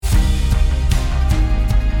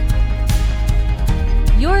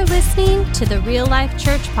listening to the Real Life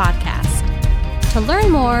Church podcast. To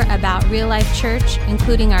learn more about Real Life Church,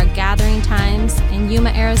 including our gathering times in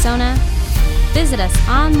Yuma, Arizona, visit us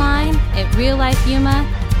online at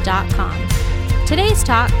reallifeyuma.com. Today's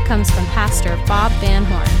talk comes from Pastor Bob Van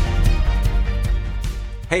Horn.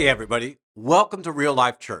 Hey everybody, welcome to Real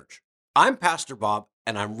Life Church. I'm Pastor Bob,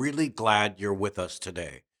 and I'm really glad you're with us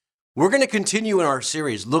today. We're going to continue in our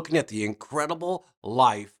series looking at the incredible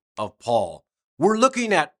life of Paul. We're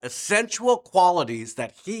looking at essential qualities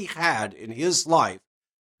that he had in his life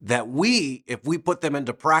that if we put them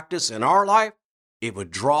into practice in our life, it would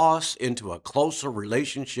draw us into a closer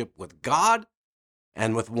relationship with God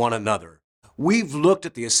and with one another. We've looked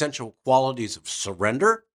at the essential qualities of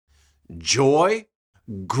surrender, joy,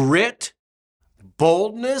 grit,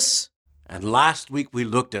 boldness, and last week we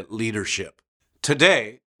looked at leadership.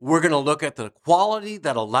 Today, we're going to look at the quality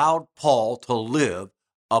that allowed Paul to live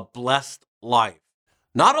a blessed life.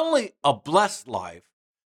 Not only a blessed life,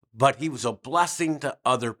 but he was a blessing to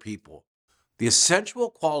other people. The essential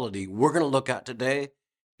quality we're going to look at today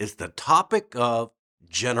is the topic of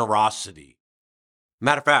generosity.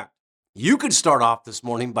 Matter of fact, you could start off this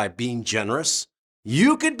morning by being generous.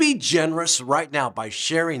 You could be generous right now by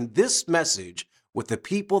sharing this message with the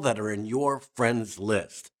people that are in your friends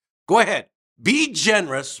list. Go ahead, be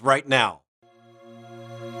generous right now.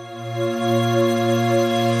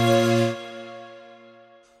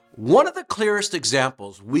 One of the clearest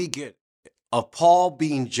examples we get of Paul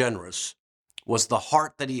being generous was the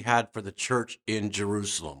heart that he had for the church in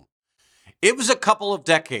Jerusalem. It was a couple of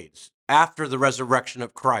decades after the resurrection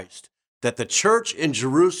of Christ that the church in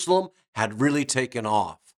Jerusalem had really taken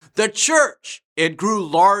off. The church, it grew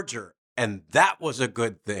larger, and that was a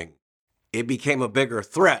good thing. It became a bigger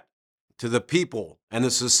threat to the people and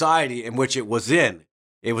the society in which it was in.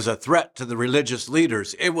 It was a threat to the religious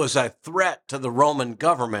leaders. It was a threat to the Roman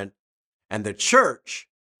government, and the church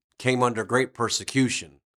came under great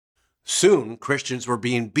persecution. Soon, Christians were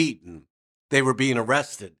being beaten, they were being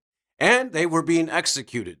arrested, and they were being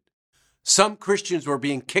executed. Some Christians were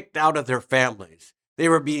being kicked out of their families. They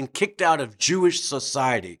were being kicked out of Jewish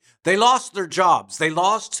society. They lost their jobs. They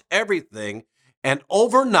lost everything, and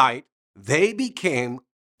overnight, they became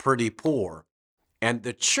pretty poor. And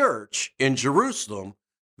the church in Jerusalem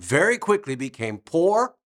very quickly became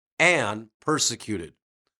poor and persecuted.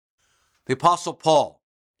 The Apostle Paul,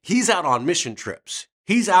 he's out on mission trips.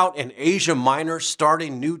 He's out in Asia Minor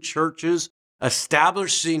starting new churches,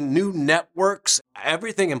 establishing new networks.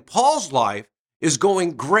 Everything in Paul's life is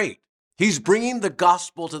going great. He's bringing the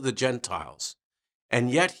gospel to the Gentiles. And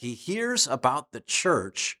yet he hears about the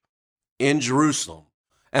church in Jerusalem.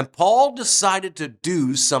 And Paul decided to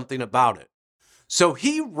do something about it. So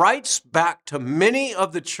he writes back to many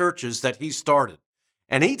of the churches that he started,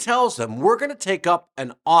 and he tells them, we're going to take up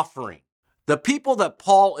an offering. The people that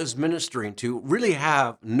Paul is ministering to really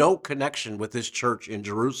have no connection with this church in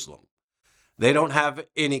Jerusalem. They don't have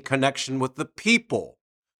any connection with the people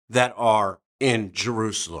that are in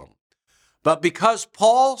Jerusalem. But because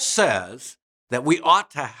Paul says that we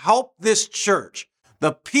ought to help this church,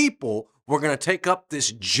 the people were going to take up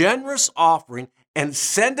this generous offering and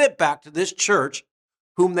send it back to this church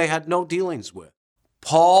whom they had no dealings with.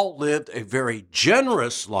 Paul lived a very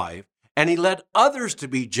generous life, and he led others to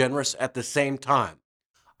be generous at the same time.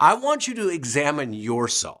 I want you to examine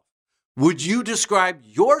yourself. Would you describe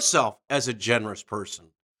yourself as a generous person?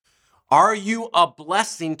 Are you a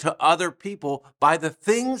blessing to other people by the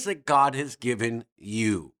things that God has given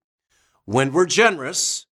you? When we're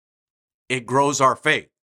generous, it grows our faith.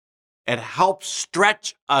 It helps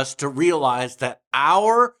stretch us to realize that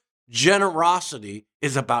our generosity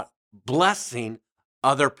is about blessing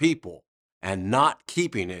other people and not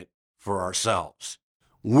keeping it for ourselves.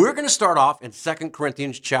 We're going to start off in 2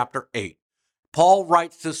 Corinthians chapter 8. Paul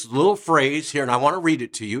writes this little phrase here, and I want to read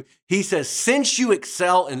it to you. He says, since you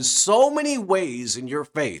excel in so many ways in your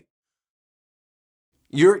faith,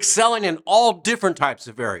 you're excelling in all different types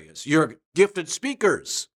of areas. You're gifted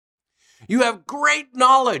speakers. You have great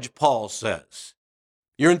knowledge, Paul says.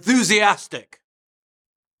 You're enthusiastic.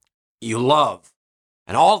 You love.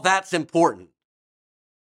 And all that's important.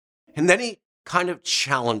 And then he kind of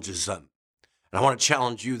challenges them. And I want to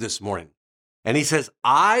challenge you this morning. And he says,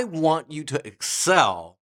 I want you to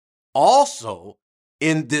excel also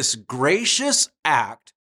in this gracious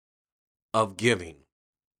act of giving.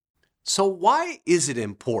 So why is it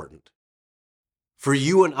important for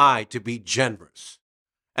you and I to be generous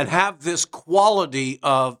and have this quality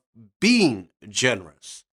of being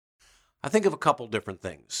generous? I think of a couple different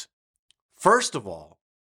things. First of all,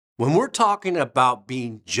 when we're talking about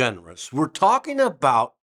being generous, we're talking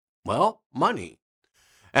about, well, money.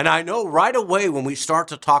 And I know right away when we start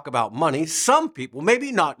to talk about money, some people,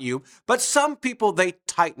 maybe not you, but some people, they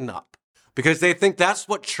tighten up because they think that's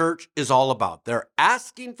what church is all about. They're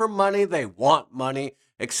asking for money, they want money,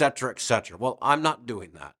 etc., etc. Well, I'm not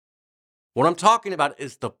doing that. What I'm talking about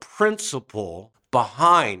is the principle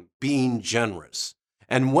behind being generous.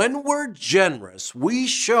 And when we're generous, we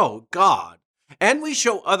show God and we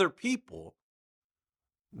show other people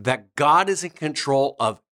that God is in control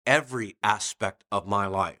of every aspect of my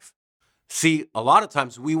life. See, a lot of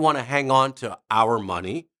times we want to hang on to our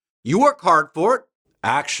money. You work hard for it.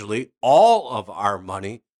 Actually, all of our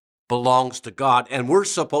money belongs to God, and we're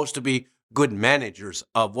supposed to be good managers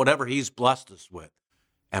of whatever He's blessed us with.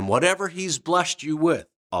 And whatever He's blessed you with,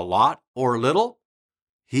 a lot or little,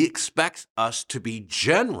 He expects us to be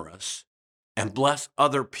generous and bless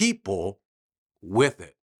other people with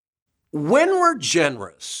it. When we're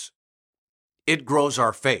generous, it grows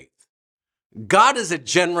our faith. God is a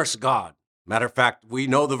generous God. Matter of fact, we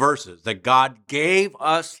know the verses that God gave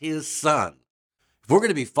us His Son. If we're going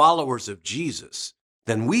to be followers of Jesus,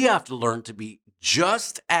 then we have to learn to be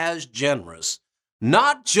just as generous,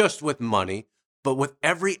 not just with money, but with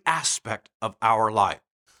every aspect of our life.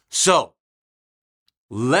 So,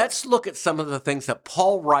 let's look at some of the things that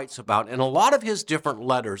Paul writes about in a lot of his different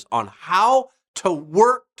letters on how to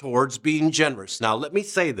work towards being generous. Now, let me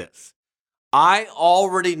say this. I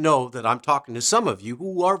already know that I'm talking to some of you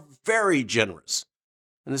who are very generous.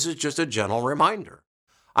 And this is just a gentle reminder.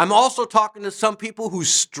 I'm also talking to some people who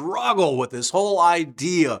struggle with this whole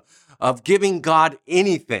idea of giving God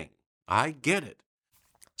anything. I get it.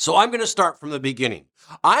 So I'm going to start from the beginning.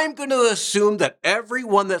 I'm going to assume that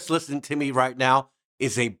everyone that's listening to me right now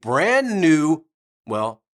is a brand new,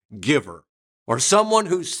 giver, or someone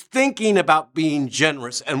who's thinking about being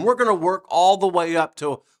generous. And we're going to work all the way up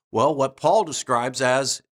to, what Paul describes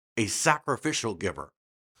as a sacrificial giver.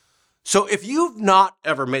 So if you've not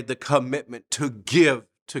ever made the commitment to give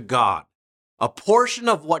to God a portion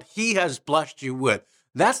of what He has blessed you with,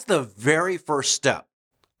 that's the very first step.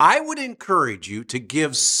 I would encourage you to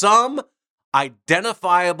give some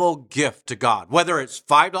identifiable gift to God, whether it's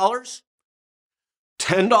 $5, $10,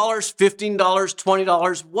 $15,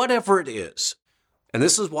 $20, whatever it is. And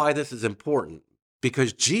this is why this is important,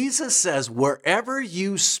 because Jesus says wherever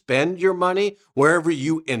you spend your money, wherever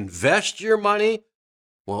you invest your money,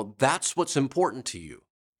 that's what's important to you.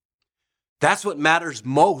 That's what matters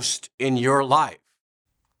most in your life.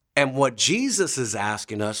 And what Jesus is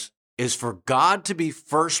asking us is for God to be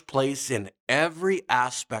first place in every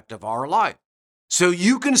aspect of our life. So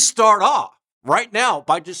you can start off right now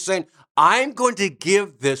by just saying, I'm going to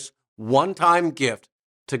give this one-time gift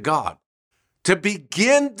to God to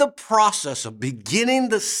begin the process of beginning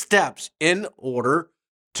the steps in order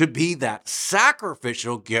to be that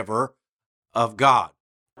sacrificial giver of God.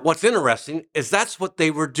 What's interesting is that's what they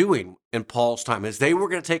were doing in Paul's time, is they were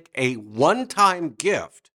going to take a one-time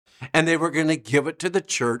gift and they were going to give it to the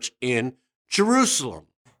church in Jerusalem.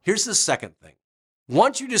 Here's the second thing.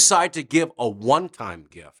 Once you decide to give a one-time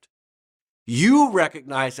gift, you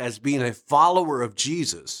recognize as being a follower of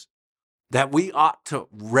Jesus that we ought to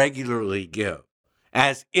regularly give.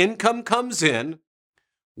 As income comes in,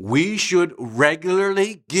 we should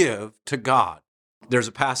regularly give to God. There's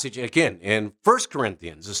a passage, again, in 1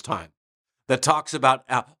 Corinthians this time, that talks about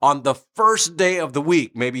on the first day of the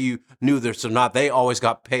week. Maybe you knew this or not. They always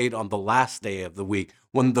got paid on the last day of the week.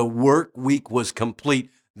 When the work week was complete,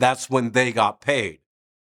 that's when they got paid.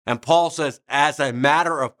 And Paul says, as a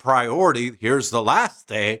matter of priority, here's the last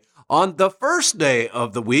day. On the first day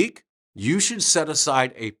of the week, you should set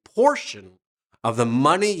aside a portion of the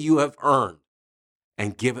money you have earned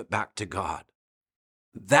and give it back to God.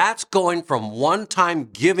 That's going from one-time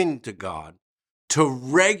giving to God to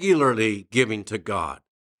regularly giving to God.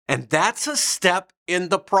 And that's a step in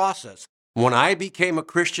the process. When I became a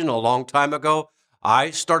Christian a long time ago,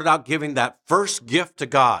 I started out giving that first gift to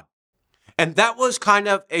God. And that was kind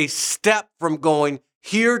of a step from going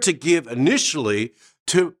here to give initially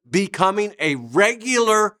to becoming a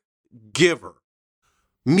regular giver.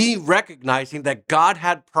 Me recognizing that God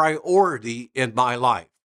had priority in my life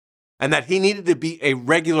and that He needed to be a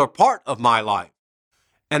regular part of my life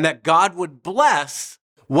and that God would bless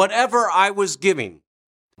whatever I was giving.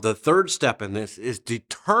 The third step in this is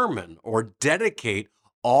determine or dedicate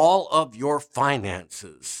all of your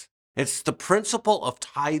finances. It's the principle of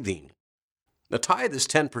tithing. The tithe is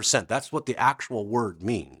 10%. That's what the actual word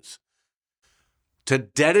means. To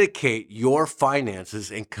dedicate your finances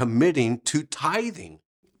and committing to tithing.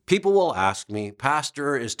 People will ask me,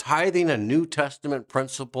 Pastor, is tithing a New Testament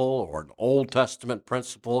principle or an Old Testament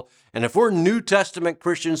principle? And if we're New Testament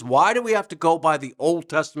Christians, why do we have to go by the Old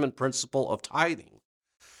Testament principle of tithing?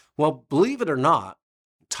 Well, believe it or not,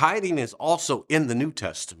 tithing is also in the New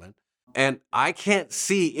Testament. And I can't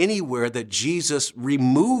see anywhere that Jesus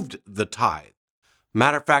removed the tithe.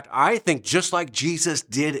 Matter of fact, I think just like Jesus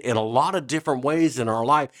did in a lot of different ways in our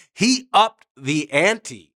life, he upped the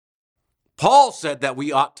ante. Paul said that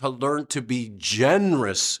we ought to learn to be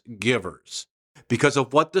generous givers because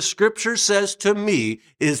of what the scripture says to me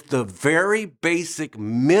is the very basic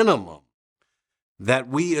minimum that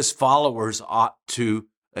we as followers ought to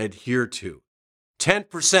adhere to.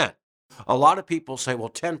 10%. A lot of people say, well,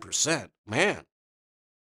 10%, man,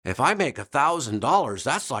 if I make $1,000,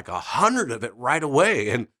 that's like 100 of it right away.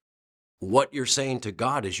 And what you're saying to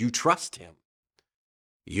God is you trust him.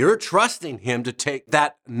 You're trusting him to take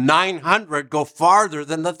that 900, go farther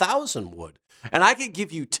than the 1,000 would. And I could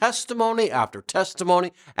give you testimony after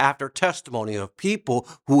testimony after testimony of people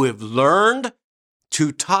who have learned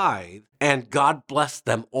to tithe and God blessed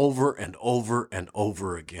them over and over and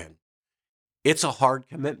over again. It's a hard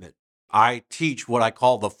commitment. I teach what I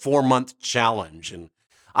call the 4-month challenge, and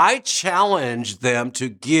I challenge them to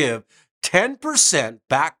give 10%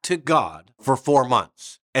 back to God for 4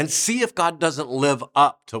 months and see if God doesn't live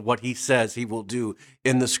up to what he says he will do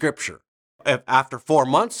in the scripture. If after 4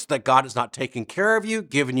 months that God is not taking care of you,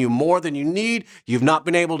 giving you more than you need, you've not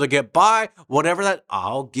been able to get by, whatever that,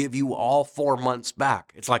 I'll give you all 4 months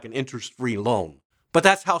back. It's like an interest-free loan. But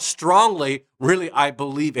that's how strongly, really, I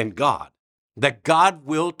believe in God, that God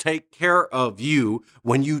will take care of you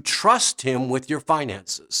when you trust him with your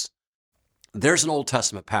finances. There's an Old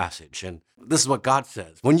Testament passage, and this is what God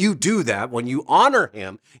says. When you do that, when you honor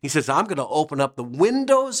him, he says, I'm going to open up the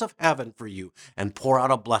windows of heaven for you and pour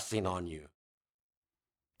out a blessing on you.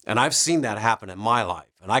 And I've seen that happen in my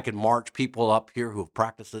life. And I can march people up here who have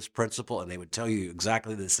practiced this principle, and they would tell you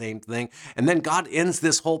exactly the same thing. And then God ends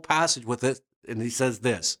this whole passage with it, and he says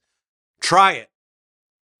this, try it.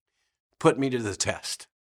 Put me to the test.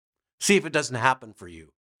 See if it doesn't happen for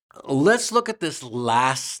you. Let's look at this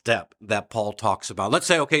last step that Paul talks about. Let's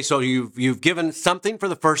say, okay, so you've given something for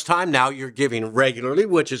the first time. Now you're giving regularly,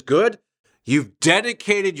 which is good. You've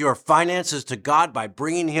dedicated your finances to God by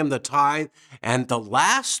bringing him the tithe. And the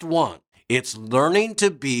last one, it's learning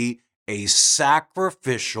to be a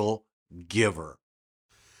sacrificial giver.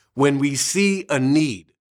 When we see a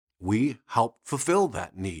need, we help fulfill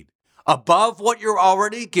that need. Above what you're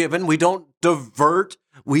already given, we don't divert.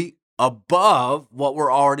 Above what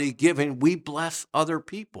we're already giving, we bless other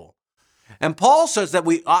people. And Paul says that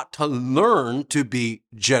we ought to learn to be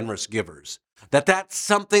generous givers. That's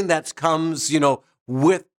something that comes,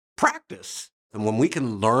 with practice. And when we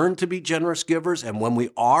can learn to be generous givers, and when we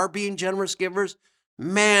are being generous givers,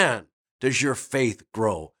 man, does your faith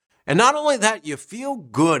grow. And not only that, you feel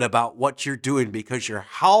good about what you're doing because you're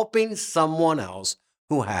helping someone else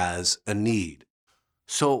who has a need.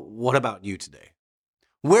 So what about you today?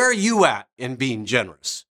 Where are you at in being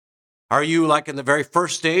generous? Are you like in the very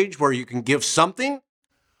first stage where you can give something?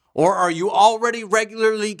 Or are you already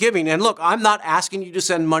regularly giving? And look, I'm not asking you to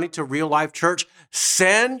send money to Real Life Church.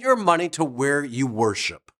 Send your money to where you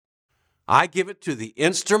worship. I give it to the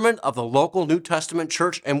instrument of the local New Testament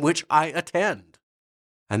church in which I attend.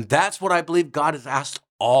 And that's what I believe God has asked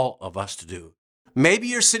all of us to do. Maybe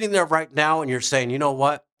you're sitting there right now and you're saying, you know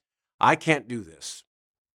what? I can't do this.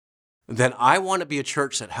 Then I want to be a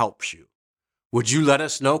church that helps you. Would you let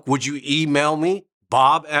us know? Would you email me,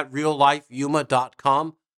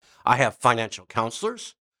 bob@reallifeyuma.com? I have financial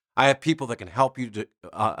counselors. I have people that can help you to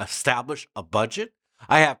establish a budget.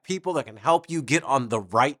 I have people that can help you get on the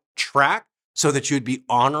right track so that you'd be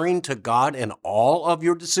honoring to God in all of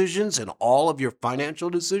your decisions and all of your financial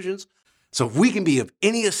decisions. So if we can be of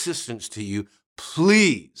any assistance to you,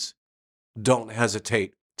 please don't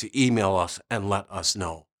hesitate to email us and let us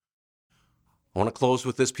know. I want to close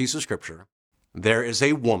with this piece of scripture. There is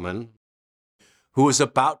a woman who is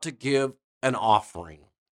about to give an offering.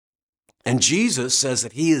 And Jesus says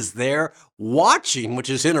that he is there watching, which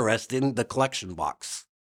is interesting, the collection box.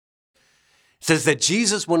 It says that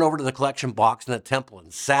Jesus went over to the collection box in the temple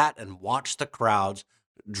and sat and watched the crowds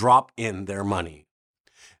drop in their money.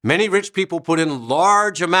 Many rich people put in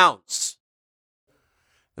large amounts.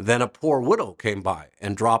 Then a poor widow came by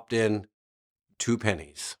and dropped in 2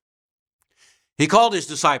 pennies. He called his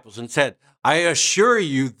disciples and said, I assure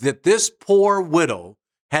you that this poor widow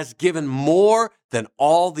has given more than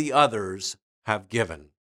all the others have given.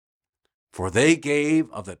 For they gave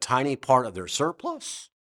of the tiny part of their surplus,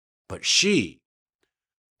 but she,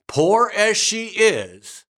 poor as she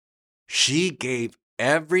is, She gave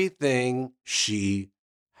everything she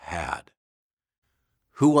had.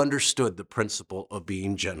 Who understood the principle of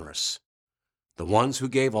being generous? The ones who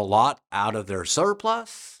gave a lot out of their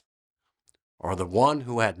surplus, or the one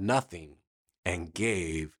who had nothing and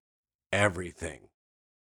gave everything?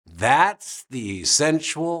 That's the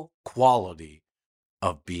essential quality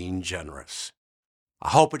of being generous. I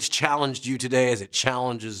hope it's challenged you today as it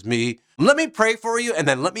challenges me. Let me pray for you, and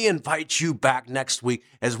then let me invite you back next week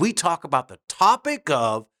as we talk about the topic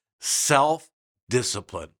of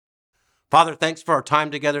self-discipline. Father, thanks for our time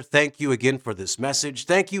together. Thank you again for this message.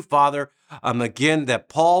 Thank you, Father, again, that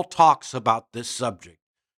Paul talks about this subject.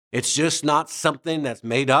 It's just not something that's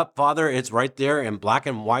made up, Father. It's right there in black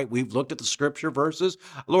and white. We've looked at the scripture verses.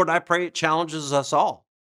 Lord, I pray it challenges us all.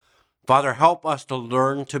 Father, help us to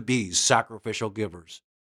learn to be sacrificial givers.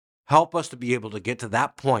 Help us to be able to get to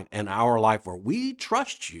that point in our life where we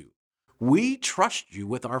trust you. We trust you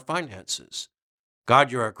with our finances.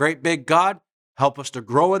 God, you're a great big God. Help us to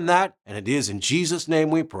grow in that, and it is in Jesus' name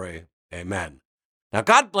we pray. Amen. Now,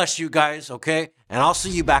 God bless you guys, okay? And I'll see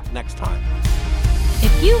you back next time.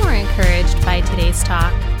 If you were encouraged by today's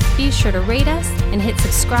talk, be sure to rate us and hit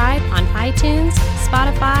subscribe on iTunes,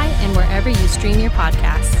 Spotify, and wherever you stream your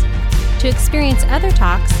podcasts. To experience other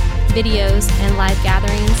talks, videos, and live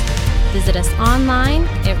gatherings, visit us online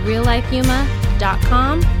at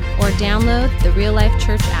reallifeyuma.com or download the Real Life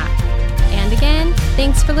Church app. And again,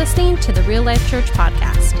 thanks for listening to the Real Life Church podcast.